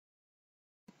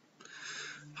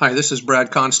Hi, this is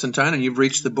Brad Constantine, and you've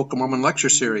reached the Book of Mormon lecture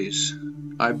series.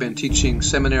 I've been teaching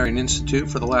seminary and institute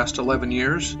for the last 11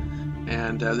 years,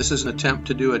 and this is an attempt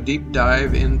to do a deep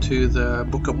dive into the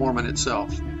Book of Mormon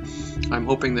itself. I'm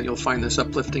hoping that you'll find this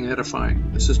uplifting and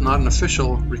edifying. This is not an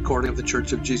official recording of the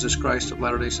Church of Jesus Christ of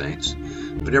Latter-day Saints,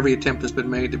 but every attempt has been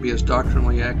made to be as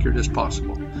doctrinally accurate as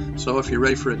possible. So if you're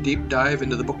ready for a deep dive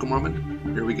into the Book of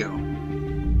Mormon, here we go.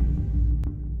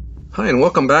 Hi, and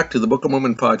welcome back to the Book of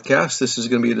Mormon podcast. This is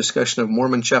going to be a discussion of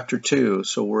Mormon chapter 2.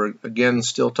 So we're again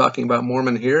still talking about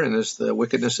Mormon here, and as the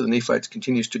wickedness of the Nephites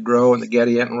continues to grow and the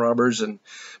Gadianton robbers and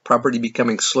property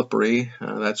becoming slippery,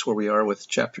 that's where we are with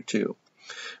chapter 2.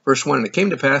 Verse 1, and it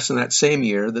came to pass in that same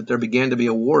year that there began to be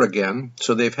a war again.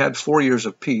 So they've had 4 years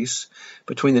of peace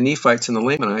between the Nephites and the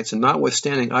Lamanites, and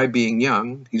notwithstanding I being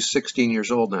young, he's 16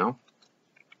 years old now,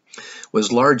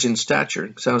 was large in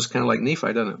stature. Sounds kind of like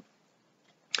Nephi, doesn't it?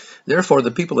 Therefore the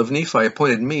people of Nephi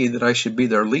appointed me that I should be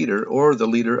their leader, or the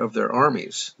leader of their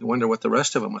armies. I wonder what the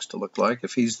rest of them must have looked like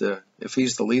if he's the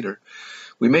leader.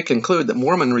 We may conclude that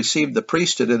Mormon received the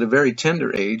priesthood at a very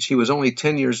tender age. He was only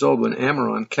 10 years old when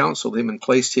Ammoron counseled him and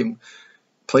placed in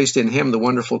him the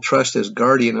wonderful trust as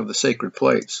guardian of the sacred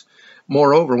plates.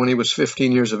 Moreover, when he was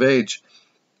 15 years of age,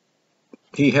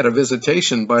 he had a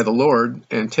visitation by the Lord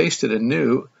and tasted and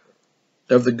knew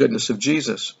of the goodness of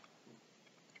Jesus.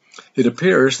 It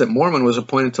appears that Mormon was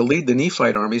appointed to lead the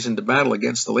Nephite armies into battle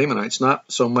against the Lamanites, not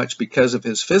so much because of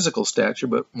his physical stature,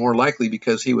 but more likely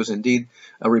because he was indeed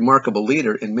a remarkable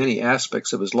leader in many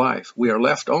aspects of his life. We are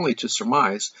left only to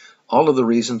surmise all of the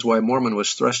reasons why Mormon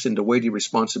was thrust into weighty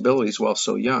responsibilities while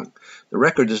so young. The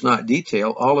record does not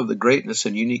detail all of the greatness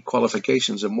and unique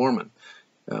qualifications of Mormon.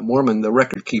 Mormon, the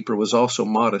record keeper, was also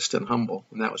modest and humble,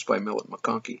 and that was by Millet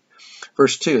McConkie.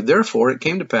 Verse 2, therefore it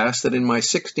came to pass that in my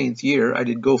 16th year I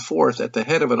did go forth at the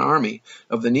head of an army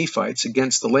of the Nephites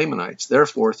against the Lamanites.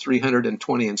 Therefore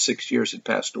 326 years had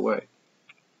passed away.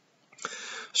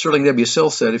 Sterling W. Sill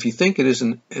said, if you think it is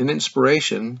an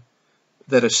inspiration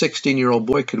that a 16-year-old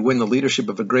boy could win the leadership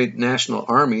of a great national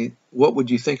army, what would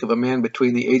you think of a man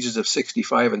between the ages of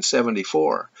 65 and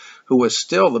 74, who was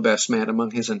still the best man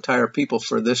among his entire people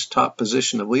for this top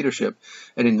position of leadership?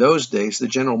 And in those days, the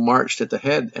general marched at the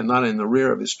head and not in the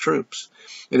rear of his troops.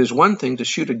 It is one thing to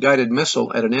shoot a guided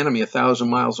missile at an enemy 1,000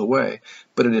 miles away,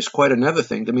 but it is quite another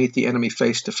thing to meet the enemy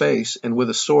face to face and with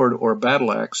a sword or a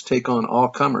battle axe take on all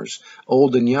comers,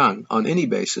 old and young, on any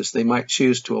basis they might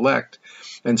choose to elect,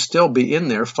 and still be in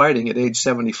there fighting at age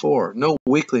 74. No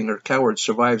weakling or coward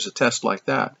survives a test like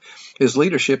that. His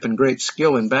leadership and great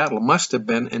skill in battle must have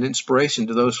been an inspiration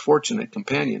to those fortunate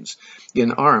companions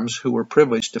in arms who were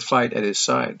privileged to fight at his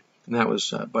side. And that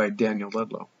was by Daniel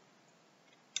Ludlow.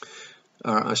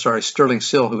 Sterling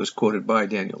Sill, who was quoted by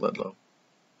Daniel Ludlow.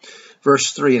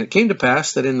 Verse 3, and it came to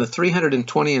pass that in the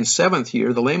 327th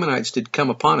year the Lamanites did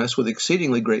come upon us with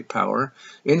exceedingly great power,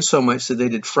 insomuch that they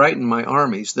did frighten my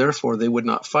armies. Therefore they would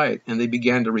not fight, and they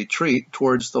began to retreat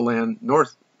towards the land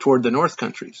toward the north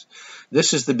countries.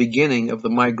 This is the beginning of the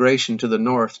migration to the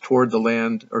north toward the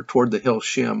land, or toward the hill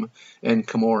Shim and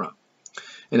Cumorah.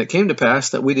 And it came to pass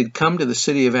that we did come to the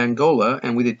city of Angola,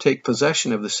 and we did take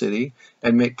possession of the city,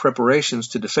 and make preparations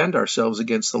to defend ourselves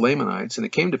against the Lamanites. And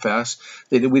it came to pass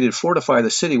that we did fortify the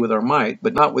city with our might,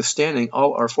 but notwithstanding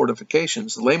all our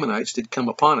fortifications, the Lamanites did come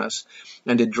upon us,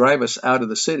 and did drive us out of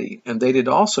the city. And they did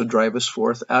also drive us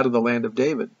forth out of the land of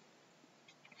David.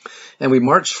 And we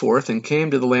marched forth, and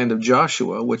came to the land of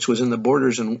Joshua, which was in the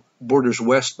borders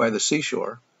west by the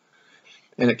seashore.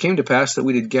 And it came to pass that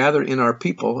we did gather in our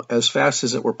people as fast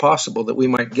as it were possible, that we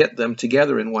might get them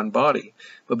together in one body.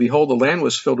 But behold, the land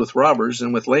was filled with robbers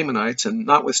and with Lamanites, and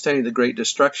notwithstanding the great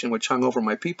destruction which hung over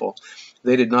my people,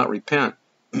 they did not repent.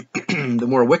 The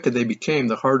more wicked they became,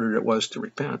 the harder it was to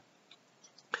repent.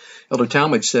 Elder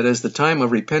Talmage said, as the time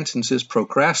of repentance is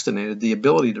procrastinated, the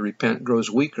ability to repent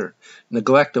grows weaker.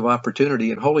 Neglect of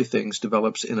opportunity in holy things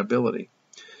develops inability.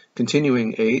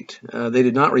 Continuing 8, they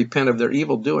did not repent of their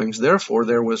evil doings. Therefore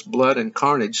there was blood and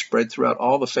carnage spread throughout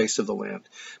all the face of the land,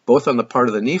 both on the part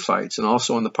of the Nephites and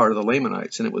also on the part of the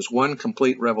Lamanites. And it was one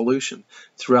complete revolution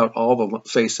throughout all the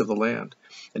face of the land.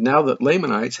 And now the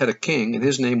Lamanites had a king, and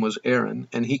his name was Aaron,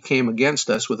 and he came against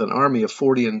us with an army of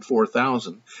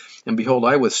 44,000. And behold,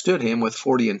 I withstood him with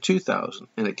 42,000.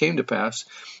 And it came to pass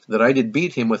that I did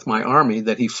beat him with my army,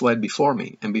 that he fled before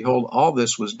me. And behold, all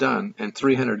this was done, and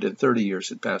 330 years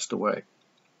had passed away.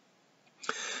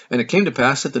 And it came to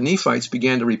pass that the Nephites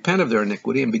began to repent of their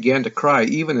iniquity, and began to cry,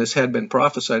 even as had been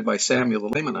prophesied by Samuel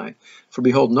the Lamanite. For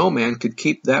behold, no man could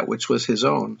keep that which was his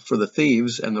own, for the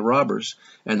thieves and the robbers,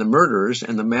 and the murderers,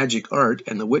 and the magic art,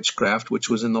 and the witchcraft which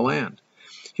was in the land.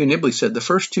 Hugh Nibley said, the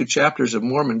first 2 chapters of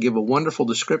Mormon give a wonderful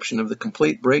description of the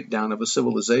complete breakdown of a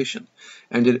civilization,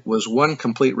 and it was one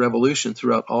complete revolution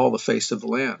throughout all the face of the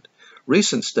land.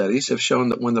 Recent studies have shown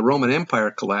that when the Roman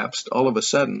Empire collapsed, all of a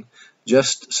sudden,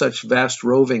 just such vast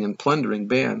roving and plundering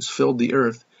bands filled the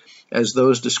earth as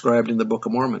those described in the Book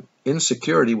of Mormon.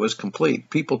 Insecurity was complete.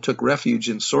 People took refuge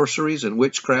in sorceries and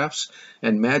witchcrafts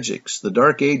and magics. The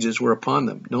dark ages were upon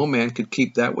them. No man could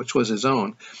keep that which was his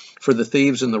own, for the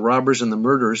thieves and the robbers and the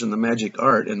murderers and the magic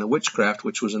art and the witchcraft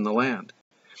which was in the land.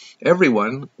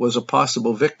 Everyone was a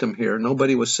possible victim here.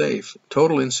 Nobody was safe.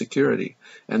 Total insecurity.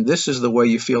 And this is the way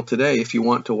you feel today if you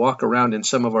want to walk around in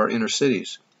some of our inner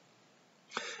cities.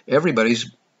 Everybody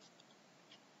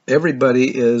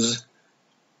is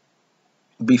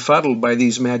befuddled by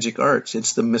these magic arts.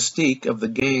 It's the mystique of the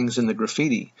gangs and the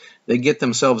graffiti. They get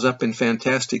themselves up in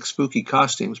fantastic, spooky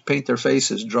costumes, paint their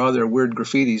faces, draw their weird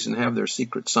graffitis, and have their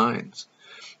secret signs.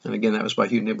 And again, that was by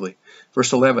Hugh Nibley.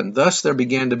 Verse 11, thus there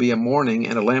began to be a mourning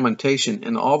and a lamentation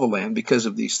in all the land because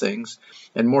of these things,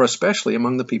 and more especially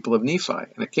among the people of Nephi.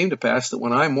 And it came to pass that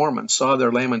when I, Mormon, saw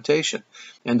their lamentation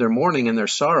and their mourning and their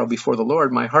sorrow before the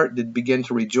Lord, my heart did begin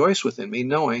to rejoice within me,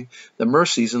 knowing the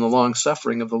mercies and the long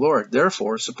suffering of the Lord.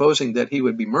 Therefore, supposing that he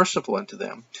would be merciful unto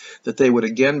them, that they would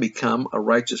again become a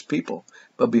righteous people.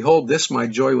 But behold, this my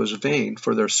joy was vain,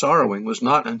 for their sorrowing was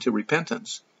not unto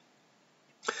repentance.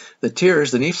 The tears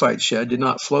the Nephites shed did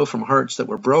not flow from hearts that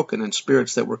were broken and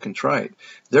spirits that were contrite.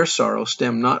 Their sorrow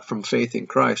stemmed not from faith in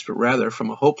Christ, but rather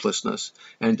from a hopelessness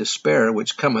and despair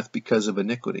which cometh because of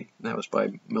iniquity. And that was by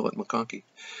Millet McConkie.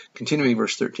 Continuing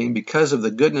verse 13, because of the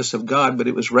goodness of God, but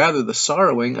it was rather the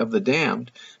sorrowing of the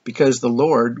damned, because the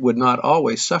Lord would not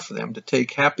always suffer them to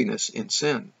take happiness in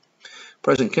sin.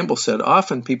 President Kimball said,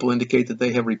 often people indicate that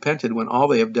they have repented when all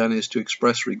they have done is to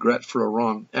express regret for a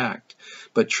wrong act.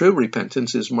 But true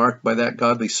repentance is marked by that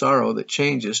godly sorrow that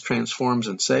changes, transforms,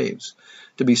 and saves.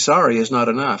 To be sorry is not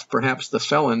enough. Perhaps the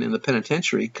felon in the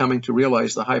penitentiary, coming to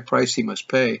realize the high price he must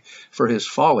pay for his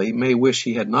folly, may wish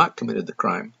he had not committed the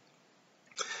crime.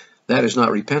 That is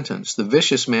not repentance. The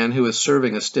vicious man who is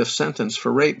serving a stiff sentence for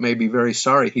rape may be very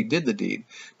sorry he did the deed,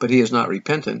 but he is not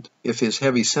repentant if his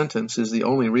heavy sentence is the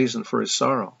only reason for his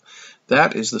sorrow.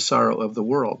 That is the sorrow of the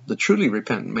world. The truly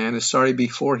repentant man is sorry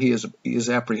before he is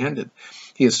apprehended.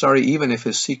 He is sorry even if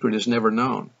his secret is never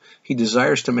known. He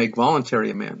desires to make voluntary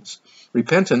amends.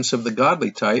 Repentance of the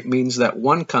godly type means that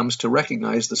one comes to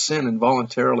recognize the sin and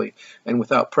voluntarily and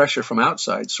without pressure from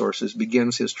outside sources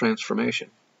begins his transformation.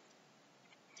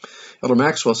 Elder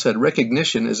Maxwell said,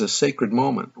 recognition is a sacred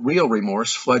moment. Real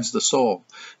remorse floods the soul.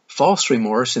 False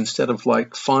remorse, instead of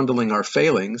like fondling our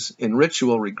failings, in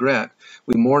ritual regret,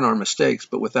 we mourn our mistakes,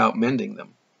 but without mending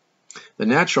them. The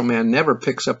natural man never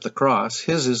picks up the cross.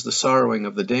 His is the sorrowing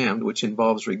of the damned, which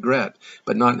involves regret,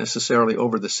 but not necessarily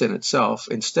over the sin itself.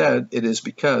 Instead, it is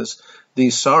because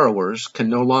these sorrowers can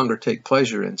no longer take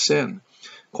pleasure in sin.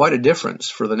 Quite a difference,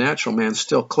 for the natural man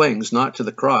still clings not to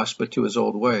the cross, but to his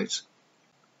old ways.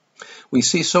 We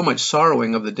see so much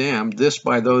sorrowing of the damned, this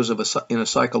by those in a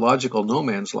psychological no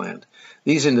man's land.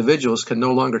 These individuals can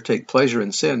no longer take pleasure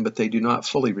in sin, but they do not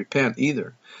fully repent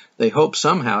either. They hope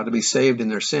somehow to be saved in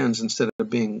their sins instead of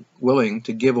being willing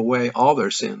to give away all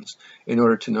their sins in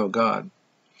order to know God.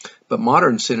 But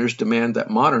modern sinners demand that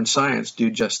modern science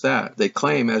do just that. They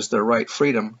claim as their right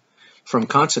freedom from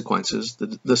consequences,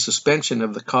 the suspension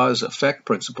of the cause-effect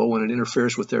principle when it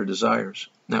interferes with their desires.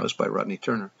 That was by Rodney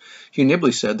Turner. Hugh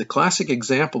Nibley said, the classic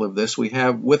example of this we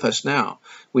have with us now.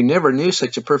 We never knew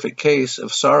such a perfect case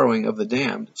of sorrowing of the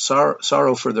damned.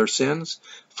 Sorrow for their sins?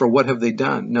 For what have they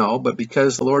done? No, but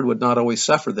because the Lord would not always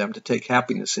suffer them to take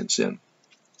happiness in sin.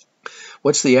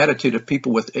 What's the attitude of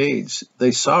people with AIDS?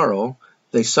 They sorrow,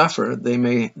 they suffer, they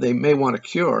may want a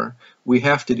cure. We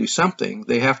have to do something.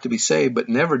 They have to be saved, but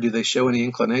never do they show any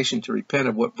inclination to repent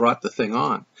of what brought the thing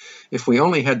on. If we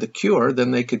only had the cure, then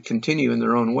they could continue in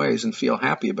their own ways and feel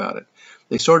happy about it.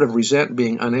 They sort of resent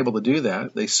being unable to do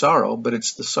that. They sorrow, but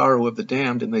it's the sorrow of the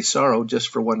damned, and they sorrow just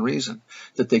for one reason,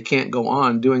 that they can't go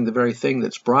on doing the very thing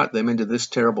that's brought them into this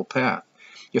terrible path.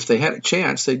 If they had a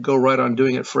chance, they'd go right on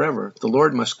doing it forever. The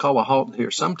Lord must call a halt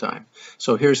here sometime.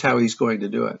 So here's how he's going to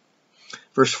do it.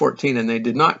 Verse 14, and they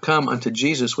did not come unto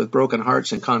Jesus with broken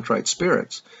hearts and contrite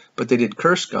spirits, but they did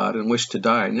curse God and wish to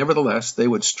die. Nevertheless, they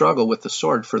would struggle with the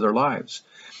sword for their lives.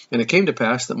 And it came to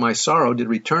pass that my sorrow did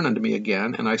return unto me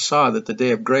again, and I saw that the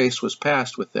day of grace was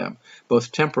past with them,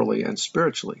 both temporally and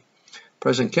spiritually.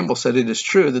 President Kimball said, it is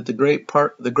true that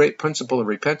the great principle of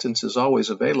repentance is always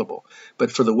available,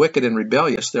 but for the wicked and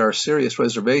rebellious there are serious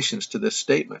reservations to this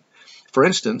statement. For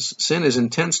instance, sin is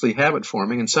intensely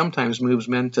habit-forming and sometimes moves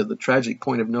men to the tragic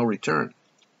point of no return.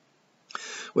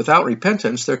 Without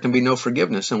repentance, there can be no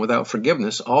forgiveness, and without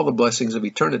forgiveness, all the blessings of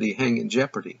eternity hang in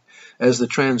jeopardy. As the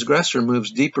transgressor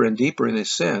moves deeper and deeper in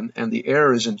his sin, and the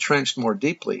error is entrenched more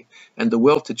deeply, and the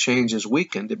will to change is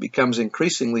weakened, it becomes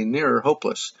increasingly nearer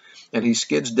hopeless, and he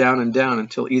skids down and down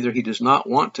until either he does not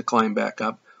want to climb back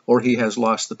up, or he has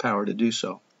lost the power to do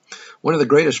so. One of the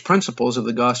greatest principles of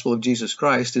the gospel of Jesus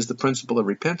Christ is the principle of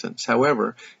repentance.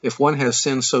 However, if one has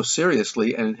sinned so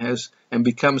seriously and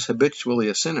becomes habitually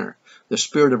a sinner, the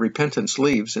spirit of repentance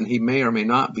leaves, and he may or may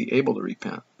not be able to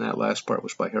repent. That last part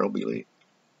was by Harold B. Lee.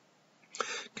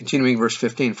 Continuing verse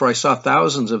 15, "For I saw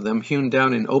thousands of them hewn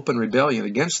down in open rebellion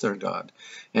against their God,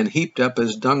 and heaped up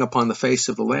as dung upon the face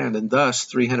of the land, and thus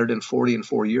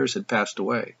 344 years had passed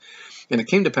away. And it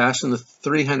came to pass in the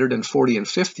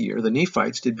 345th year, the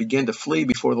Nephites did begin to flee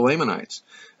before the Lamanites,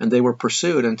 and they were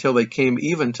pursued until they came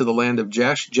even to the land of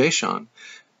Jashan,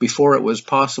 before it was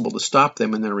possible to stop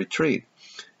them in their retreat.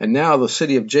 And now the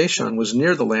city of Jashan was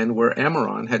near the land where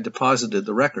Ammoron had deposited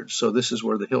the records." So this is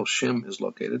where the hill Shem is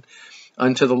located.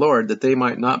 "Unto the Lord, that they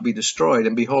might not be destroyed.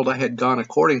 And behold, I had gone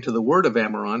according to the word of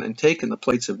Ammoron, and taken the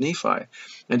plates of Nephi,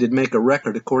 and did make a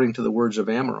record according to the words of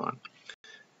Ammoron."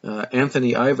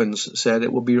 Anthony Ivins said,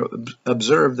 "It will be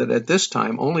observed that at this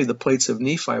time only the plates of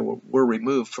Nephi were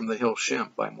removed from the hill Shem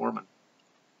by Mormon."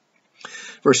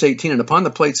 Verse 18, "And upon the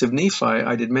plates of Nephi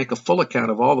I did make a full account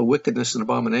of all the wickedness and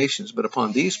abominations, but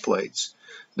upon these plates,"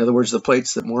 in other words, the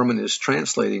plates that Mormon is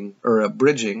translating or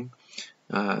abridging,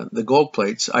 the gold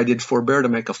plates, "I did forbear to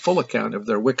make a full account of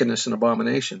their wickedness and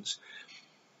abominations."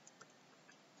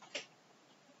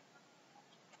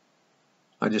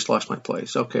 I just lost my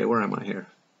place. Okay, where am I here?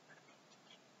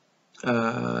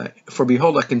 "For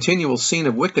behold, a continual scene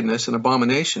of wickedness and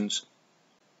abominations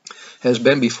has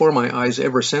been before my eyes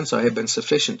ever since I have been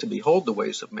sufficient to behold the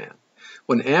ways of man."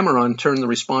 When Ammoron turned the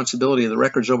responsibility of the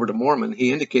records over to Mormon,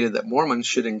 he indicated that Mormon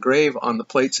should engrave on the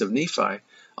plates of Nephi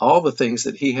all the things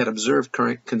that he had observed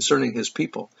concerning his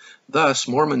people. Thus,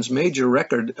 Mormon's major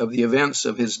record of the events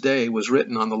of his day was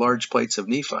written on the large plates of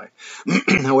Nephi.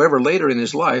 However, later in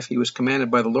his life, he was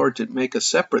commanded by the Lord to make a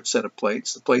separate set of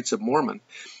plates, the plates of Mormon.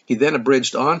 He then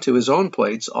abridged onto his own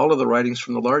plates all of the writings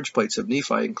from the large plates of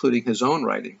Nephi, including his own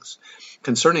writings.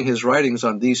 Concerning his writings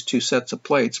on these two sets of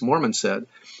plates, Mormon said,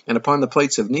 "And upon the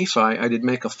plates of Nephi I did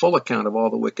make a full account of all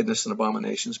the wickedness and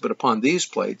abominations, but upon these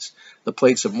plates, the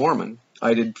plates of Mormon,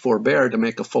 I did forbear to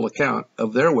make a full account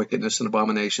of their wickedness and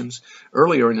abominations."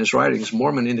 Earlier in his writings,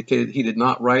 Mormon indicated he did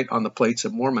not write on the plates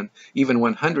of Mormon even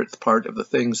 1/100th part of the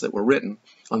things that were written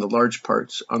on the large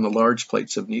plates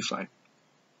of Nephi.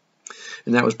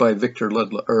 And that was by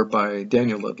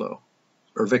Daniel Ludlow,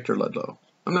 or Victor Ludlow.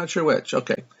 I'm not sure which.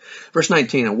 Okay. Verse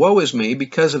 19, "And woe is me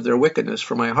because of their wickedness,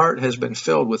 for my heart has been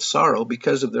filled with sorrow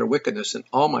because of their wickedness in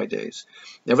all my days.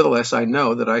 Nevertheless, I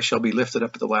know that I shall be lifted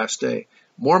up at the last day."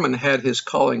 Mormon had his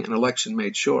calling and election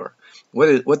made sure.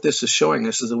 What this is showing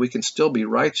us is that we can still be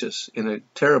righteous in a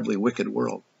terribly wicked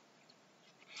world.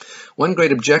 One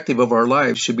great objective of our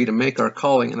lives should be to make our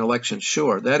calling and election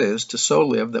sure. That is, to so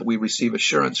live that we receive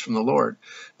assurance from the Lord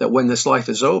that when this life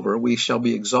is over, we shall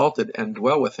be exalted and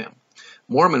dwell with him.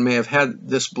 Mormon may have had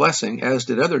this blessing, as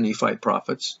did other Nephite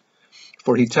prophets,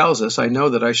 for he tells us, "I know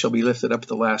that I shall be lifted up at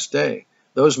the last day."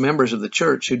 Those members of the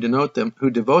church who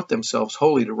devote themselves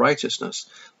wholly to righteousness,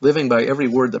 living by every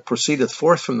word that proceedeth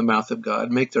forth from the mouth of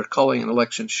God, make their calling and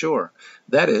election sure.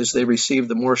 That is, they receive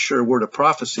the more sure word of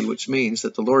prophecy, which means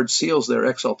that the Lord seals their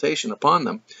exaltation upon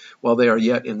them while they are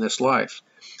yet in this life.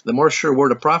 The more sure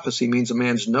word of prophecy means a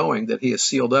man's knowing that he is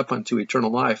sealed up unto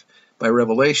eternal life by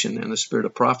revelation and the spirit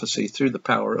of prophecy through the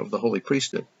power of the holy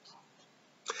priesthood.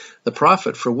 The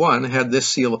prophet, for one, had this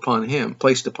seal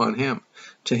placed upon him.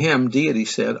 To him deity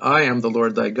said, "I am the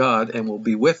Lord thy God, and will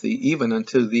be with thee even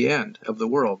unto the end of the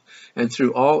world, and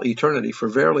through all eternity. For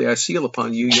verily I seal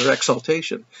upon you your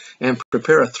exaltation, and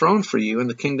prepare a throne for you in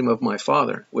the kingdom of my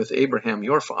father, with Abraham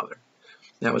your father."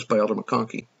 That was by Elder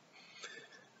McConkie.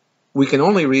 We can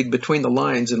only read between the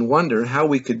lines and wonder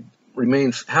how he could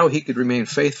remain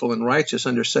faithful and righteous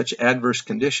under such adverse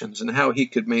conditions, and how he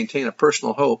could maintain a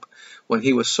personal hope when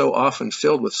he was so often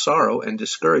filled with sorrow and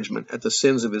discouragement at the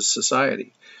sins of his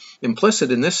society.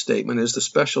 Implicit in this statement is the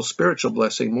special spiritual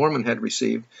blessing Mormon had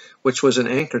received, which was an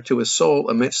anchor to his soul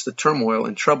amidst the turmoil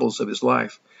and troubles of his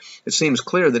life. It seems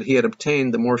clear that he had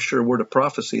obtained the more sure word of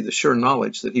prophecy, the sure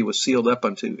knowledge that he was sealed up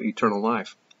unto eternal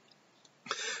life.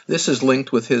 This is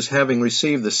linked with his having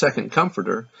received the second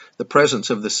comforter, the presence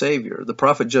of the Savior. The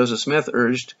prophet Joseph Smith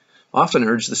urged often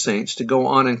urge the saints to go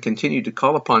on and continue to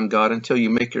call upon God until you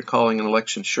make your calling and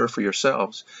election sure for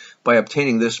yourselves, by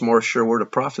obtaining this more sure word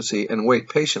of prophecy, and wait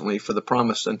patiently for the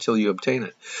promise until you obtain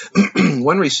it.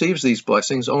 One receives these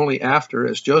blessings only after,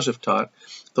 as Joseph taught,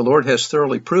 the Lord has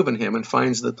thoroughly proven him and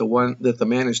finds that the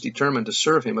man is determined to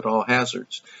serve him at all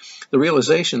hazards. The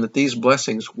realization that these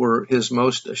blessings were his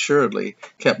most assuredly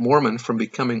kept Mormon from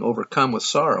becoming overcome with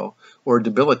sorrow or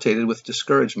debilitated with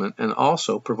discouragement, and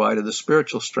also provided the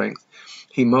spiritual strength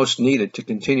he most needed to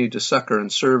continue to succor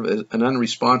and serve as an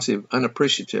unresponsive,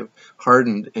 unappreciative,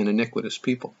 hardened, and iniquitous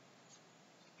people.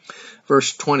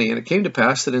 Verse 20, and it came to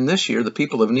pass that in this year the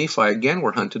people of Nephi again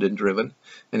were hunted and driven,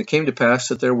 and it came to pass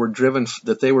that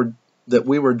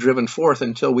we were driven forth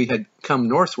until we had come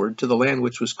northward to the land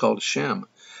which was called Shem.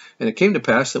 And it came to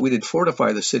pass that we did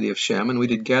fortify the city of Shem, and we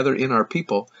did gather in our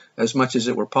people as much as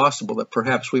it were possible, that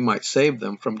perhaps we might save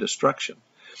them from destruction.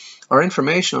 Our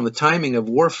information on the timing of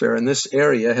warfare in this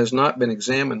area has not been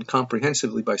examined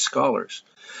comprehensively by scholars.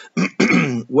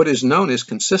 What is known is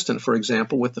consistent, for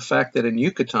example, with the fact that in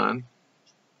Yucatan,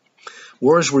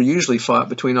 wars were usually fought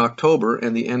between October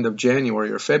and the end of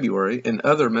January or February in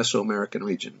other Mesoamerican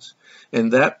regions.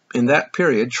 In that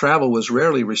period, travel was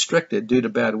rarely restricted due to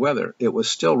bad weather. It was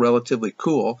still relatively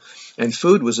cool, and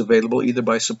food was available either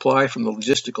by supply from the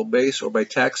logistical base or by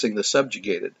taxing the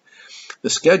subjugated. The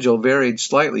schedule varied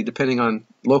slightly depending on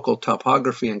local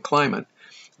topography and climate.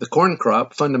 The corn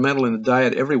crop, fundamental in the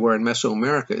diet everywhere in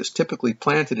Mesoamerica, is typically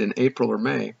planted in April or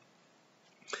May,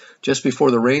 just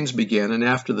before the rains begin and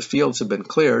after the fields have been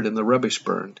cleared and the rubbish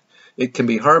burned. It can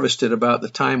be harvested about the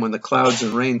time when the clouds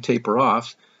and rain taper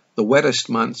off. The wettest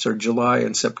months are July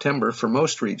and September for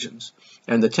most regions,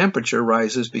 and the temperature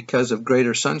rises because of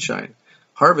greater sunshine.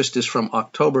 Harvest is from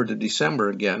October to December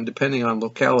again, depending on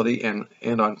locality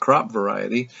and on crop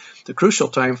variety. The crucial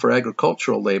time for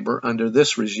agricultural labor under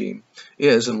this regime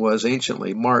is, and was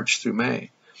anciently, March through May.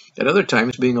 At other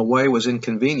times, being away was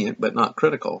inconvenient but not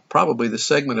critical. Probably the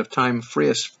segment of time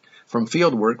freest from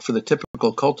field work for the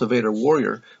typical cultivator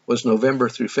warrior was November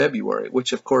through February,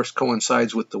 which of course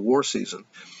coincides with the war season.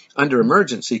 Under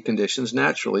emergency conditions,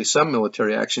 naturally, some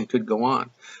military action could go on,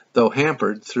 though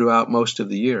hampered throughout most of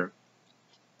the year.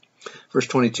 Verse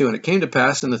 22, and it came to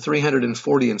pass in the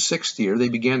 346th year they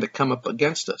began to come up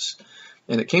against us.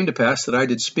 And it came to pass that I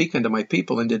did speak unto my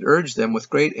people, and did urge them with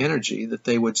great energy that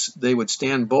they would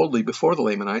stand boldly before the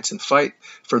Lamanites and fight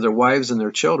for their wives and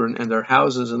their children and their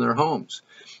houses and their homes.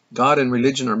 God and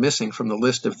religion are missing from the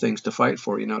list of things to fight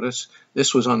for, you notice.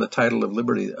 This was on the title of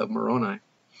Liberty of Moroni.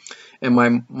 And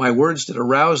my words did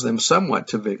arouse them somewhat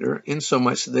to vigor,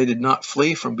 insomuch that they did not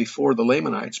flee from before the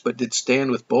Lamanites, but did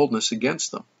stand with boldness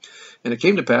against them. And it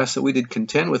came to pass that we did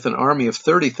contend with an army of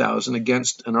 30,000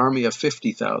 against an army of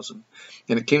 50,000.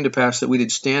 And it came to pass that we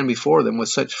did stand before them with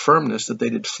such firmness that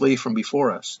they did flee from before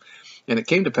us. And it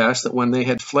came to pass that when they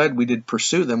had fled, we did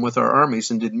pursue them with our armies,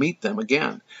 and did meet them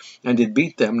again, and did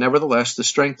beat them. Nevertheless, the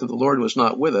strength of the Lord was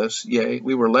not with us, yea,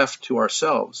 we were left to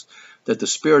ourselves, that the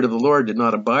Spirit of the Lord did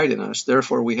not abide in us.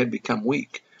 Therefore we had become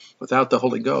weak, without the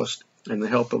Holy Ghost and the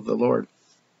help of the Lord,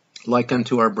 like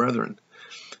unto our brethren.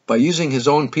 By using his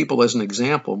own people as an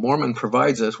example, Mormon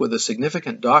provides us with a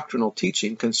significant doctrinal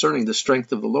teaching concerning the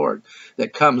strength of the Lord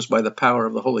that comes by the power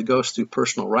of the Holy Ghost through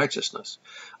personal righteousness.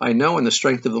 I know in the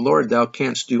strength of the Lord thou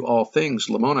canst do all things,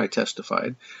 Lamoni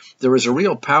testified. There is a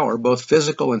real power, both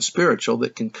physical and spiritual,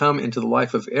 that can come into the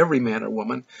life of every man or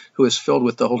woman who is filled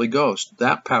with the Holy Ghost.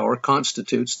 That power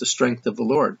constitutes the strength of the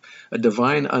Lord, a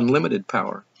divine, unlimited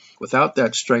power. Without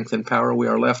that strength and power, we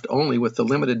are left only with the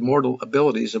limited mortal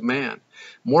abilities of man.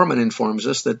 Mormon informs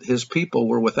us that his people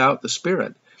were without the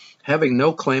Spirit. Having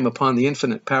no claim upon the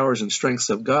infinite powers and strengths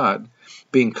of God,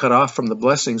 being cut off from the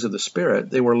blessings of the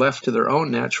Spirit, they were left to their own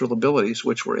natural abilities,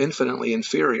 which were infinitely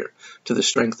inferior to the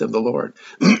strength of the Lord.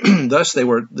 Thus, they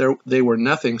were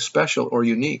nothing special or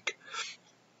unique.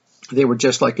 They were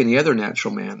just like any other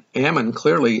natural man. Ammon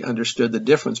clearly understood the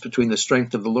difference between the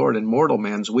strength of the Lord and mortal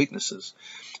man's weaknesses.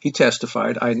 He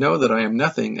testified, I know that I am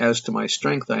nothing, as to my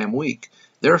strength I am weak.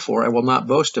 Therefore I will not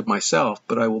boast of myself,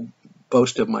 but I will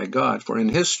boast of my God, for in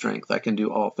his strength I can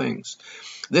do all things.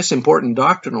 This important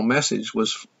doctrinal message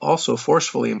was also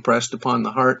forcefully impressed upon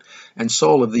the heart and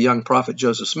soul of the young prophet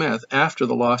Joseph Smith after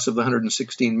the loss of the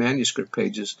 116 manuscript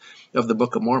pages of the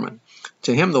Book of Mormon.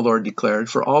 To him the Lord declared,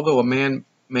 for although a man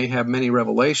may have many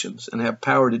revelations and have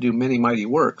power to do many mighty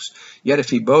works, yet if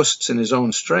he boasts in his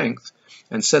own strength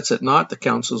and sets at naught the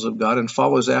counsels of God and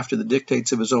follows after the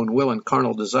dictates of his own will and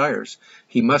carnal desires,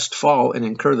 he must fall and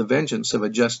incur the vengeance of a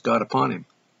just God upon him.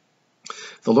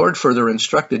 The Lord further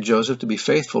instructed Joseph to be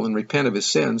faithful and repent of his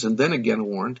sins, and then again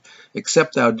warned,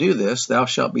 "Except thou do this, thou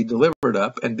shalt be delivered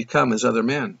up and become as other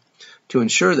men." To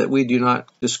ensure that we do not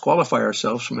disqualify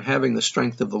ourselves from having the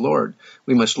strength of the Lord,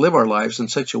 we must live our lives in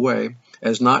such a way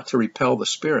as not to repel the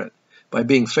Spirit. By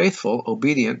being faithful,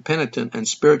 obedient, penitent, and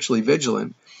spiritually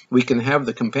vigilant, we can have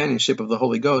the companionship of the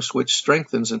Holy Ghost, which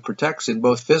strengthens and protects in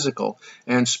both physical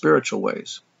and spiritual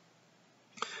ways.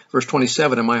 Verse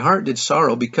 27, "And my heart did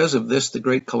sorrow because of this the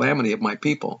great calamity of my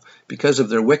people, because of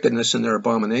their wickedness and their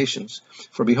abominations.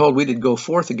 For behold, we did go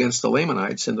forth against the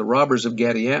Lamanites and the robbers of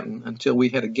Gadianton, until we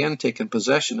had again taken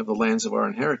possession of the lands of our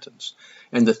inheritance.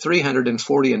 And the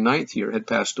 349th year had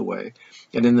passed away,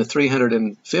 and in the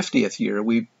 350th year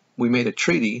we made a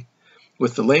treaty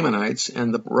with the Lamanites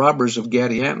and the robbers of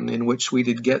Gadianton, in which we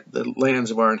did get the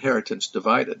lands of our inheritance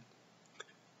divided.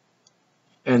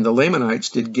 And the Lamanites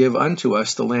did give unto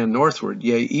us the land northward,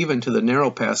 yea, even to the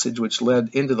narrow passage which led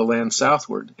into the land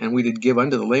southward, and we did give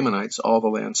unto the Lamanites all the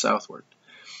land southward."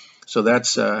 So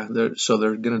that's so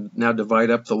they're going to now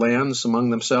divide up the lands among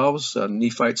themselves,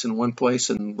 Nephites in one place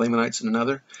and Lamanites in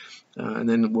another, and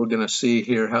then we're going to see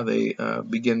here how they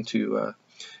begin to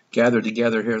gather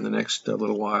together here in the next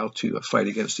little while to fight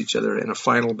against each other in a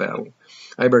final battle.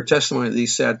 I bear testimony that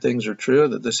these sad things are true,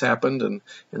 that this happened, and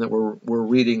that we're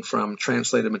reading from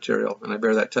translated material. And I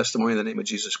bear that testimony in the name of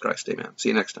Jesus Christ. Amen. See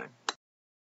you next time.